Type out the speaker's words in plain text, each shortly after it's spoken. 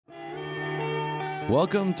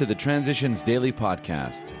Welcome to the Transitions Daily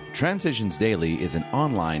podcast. Transitions Daily is an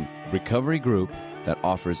online recovery group that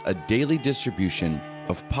offers a daily distribution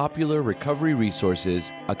of popular recovery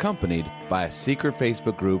resources accompanied by a secret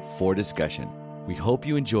Facebook group for discussion. We hope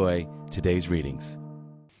you enjoy today's readings.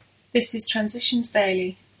 This is Transitions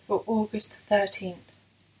Daily for August 13th,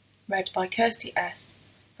 read by Kirsty S.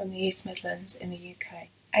 from the East Midlands in the UK.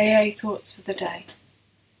 AA Thoughts for the Day.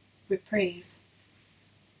 Reprieve.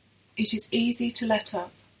 It is easy to let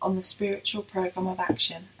up on the spiritual programme of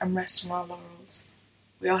action and rest on our laurels.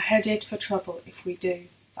 We are headed for trouble if we do,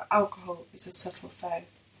 for alcohol is a subtle foe.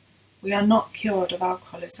 We are not cured of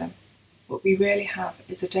alcoholism. What we really have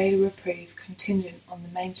is a daily reprieve contingent on the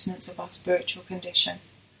maintenance of our spiritual condition.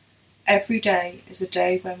 Every day is a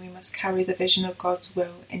day when we must carry the vision of God's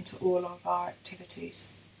will into all of our activities.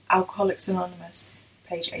 Alcoholics Anonymous,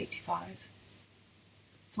 page 85.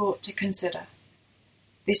 Thought to consider.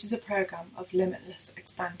 This is a programme of limitless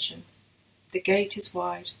expansion. The gate is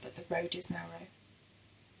wide, but the road is narrow.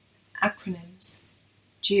 Acronyms.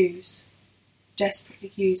 Jews.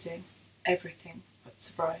 Desperately using everything but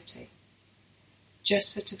sobriety.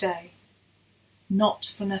 Just for today.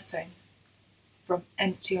 Not for nothing. From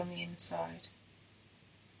empty on the inside.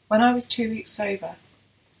 When I was 2 weeks sober,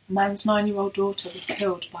 a man's 9-year-old daughter was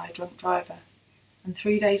killed by a drunk driver, and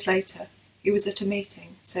 3 days later, he was at a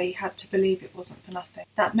meeting, so he had to believe it wasn't for nothing.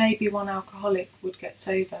 That maybe one alcoholic would get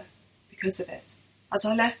sober because of it. As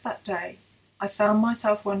I left that day, I found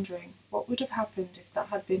myself wondering what would have happened if that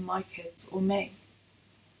had been my kids or me.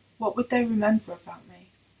 What would they remember about me?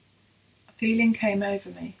 A feeling came over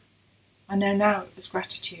me. I know now it was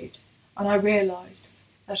gratitude, and I realised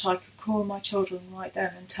that I could call my children right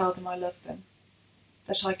then and tell them I loved them,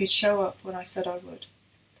 that I could show up when I said I would,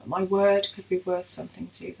 that my word could be worth something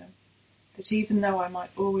to them. That even though I might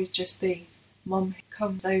always just be Mum who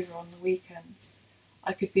comes over on the weekends,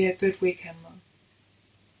 I could be a good weekend mum.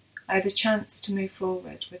 I had a chance to move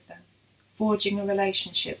forward with them, forging a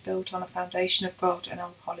relationship built on a foundation of God and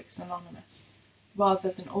Alcoholics Anonymous,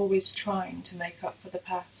 rather than always trying to make up for the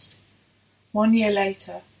past. 1 year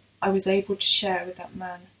later, I was able to share with that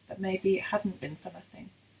man that maybe it hadn't been for nothing,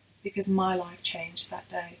 because my life changed that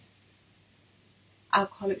day.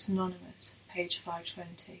 Alcoholics Anonymous, page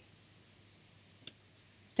 520.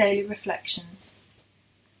 Daily Reflections.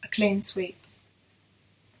 A clean sweep.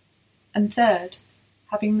 And third,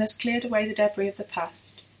 having thus cleared away the debris of the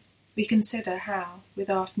past, we consider how, with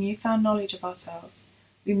our newfound knowledge of ourselves,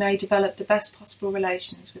 we may develop the best possible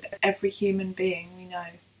relations with every human being we know.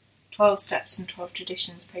 12 Steps and 12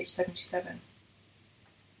 Traditions, page 77.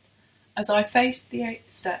 As I faced the 8th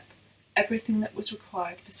step, everything that was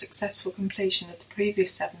required for successful completion of the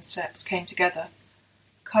previous 7 steps came together.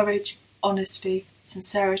 Courage, honesty,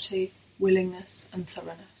 sincerity, willingness, and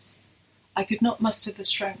thoroughness. I could not muster the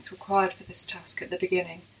strength required for this task at the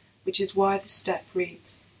beginning, which is why the step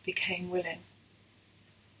reads, became willing.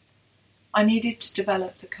 I needed to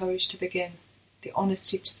develop the courage to begin, the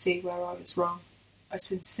honesty to see where I was wrong, a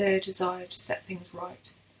sincere desire to set things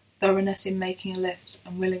right, thoroughness in making a list,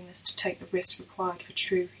 and willingness to take the risks required for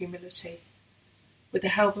true humility. With the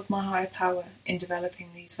help of my higher power in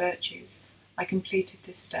developing these virtues, I completed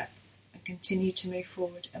this step and continue to move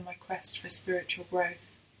forward in my quest for spiritual growth.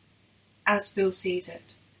 As Bill sees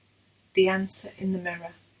it, the answer in the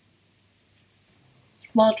mirror.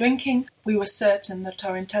 While drinking, we were certain that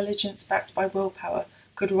our intelligence backed by willpower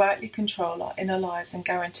could rightly control our inner lives and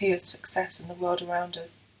guarantee us success in the world around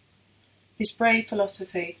us. This brave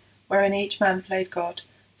philosophy, wherein each man played God,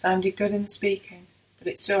 sounded good in the speaking, but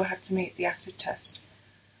it still had to meet the acid test.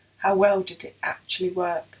 How well did it actually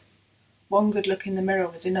work? One good look in the mirror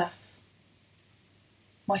was enough.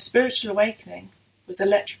 My spiritual awakening was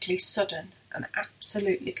electrically sudden and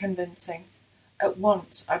absolutely convincing. At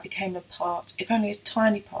once I became a part, if only a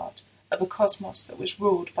tiny part, of a cosmos that was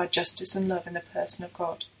ruled by justice and love in the person of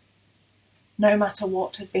God. No matter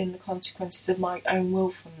what had been the consequences of my own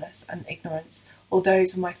willfulness and ignorance, or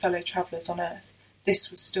those of my fellow travellers on earth,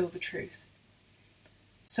 this was still the truth.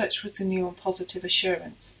 Such was the new and positive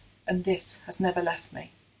assurance, and this has never left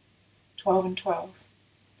me. 12 and 12,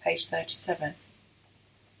 page 37.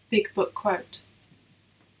 Big Book quote.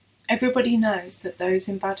 Everybody knows that those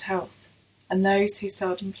in bad health and those who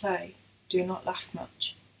seldom play do not laugh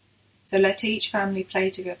much. So let each family play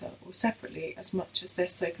together or separately as much as their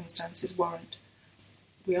circumstances warrant.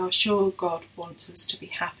 We are sure God wants us to be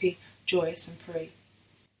happy, joyous and free.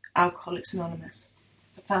 Alcoholics Anonymous.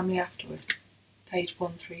 The Family Afterward. Page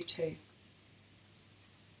 132.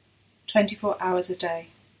 24 hours a day.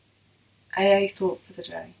 AA thought for the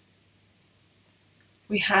day.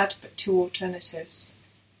 We had but two alternatives.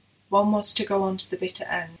 One was to go on to the bitter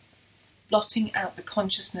end, blotting out the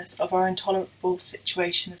consciousness of our intolerable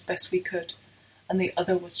situation as best we could, and the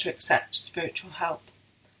other was to accept spiritual help.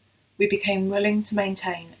 We became willing to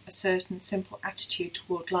maintain a certain simple attitude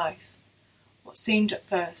toward life. What seemed at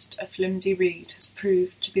first a flimsy reed has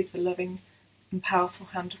proved to be the loving and powerful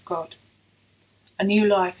hand of God. A new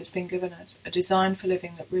life has been given us, a design for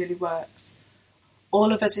living that really works.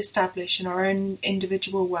 All of us establish in our own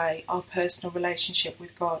individual way our personal relationship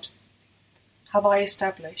with God. Have I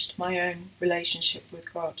established my own relationship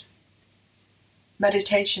with God?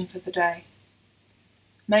 Meditation for the day.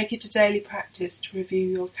 Make it a daily practice to review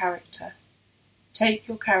your character. Take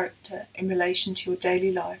your character in relation to your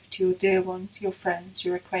daily life, to your dear ones, your friends,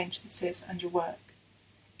 your acquaintances, and your work.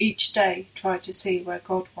 Each day try to see where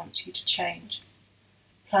God wants you to change.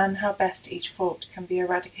 Plan how best each fault can be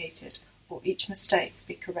eradicated or each mistake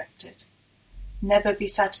be corrected. Never be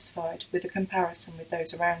satisfied with a comparison with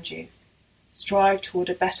those around you. Strive toward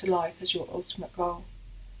a better life as your ultimate goal.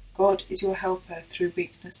 God is your helper through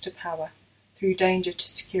weakness to power, through danger to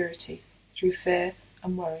security, through fear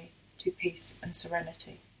and worry to peace and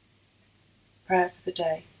serenity. Prayer for the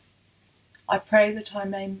day. I pray that I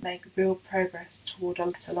may make real progress toward a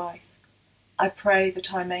better life. I pray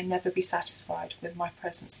that I may never be satisfied with my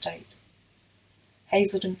present state.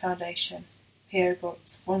 Hazelden Foundation, P.O.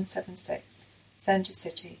 Box 176, Centre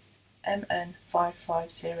City, MN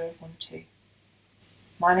 55012.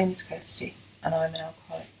 My name is Kirsty, and I'm an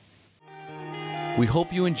alcoholic. We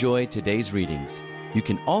hope you enjoyed today's readings. You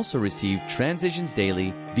can also receive Transitions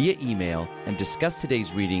Daily via email and discuss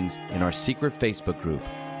today's readings in our secret Facebook group.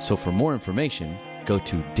 So for more information, go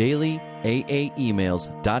to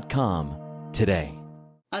dailyaaemails.com today.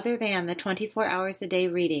 Other than the 24 hours a day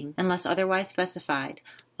reading, unless otherwise specified,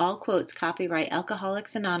 all quotes copyright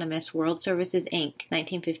Alcoholics Anonymous World Services, Inc.,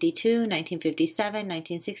 1952, 1957,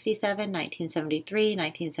 1967, 1973,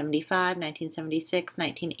 1975, 1976,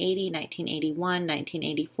 1980, 1981,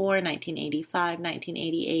 1984, 1985,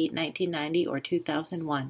 1988, 1990, or 2001.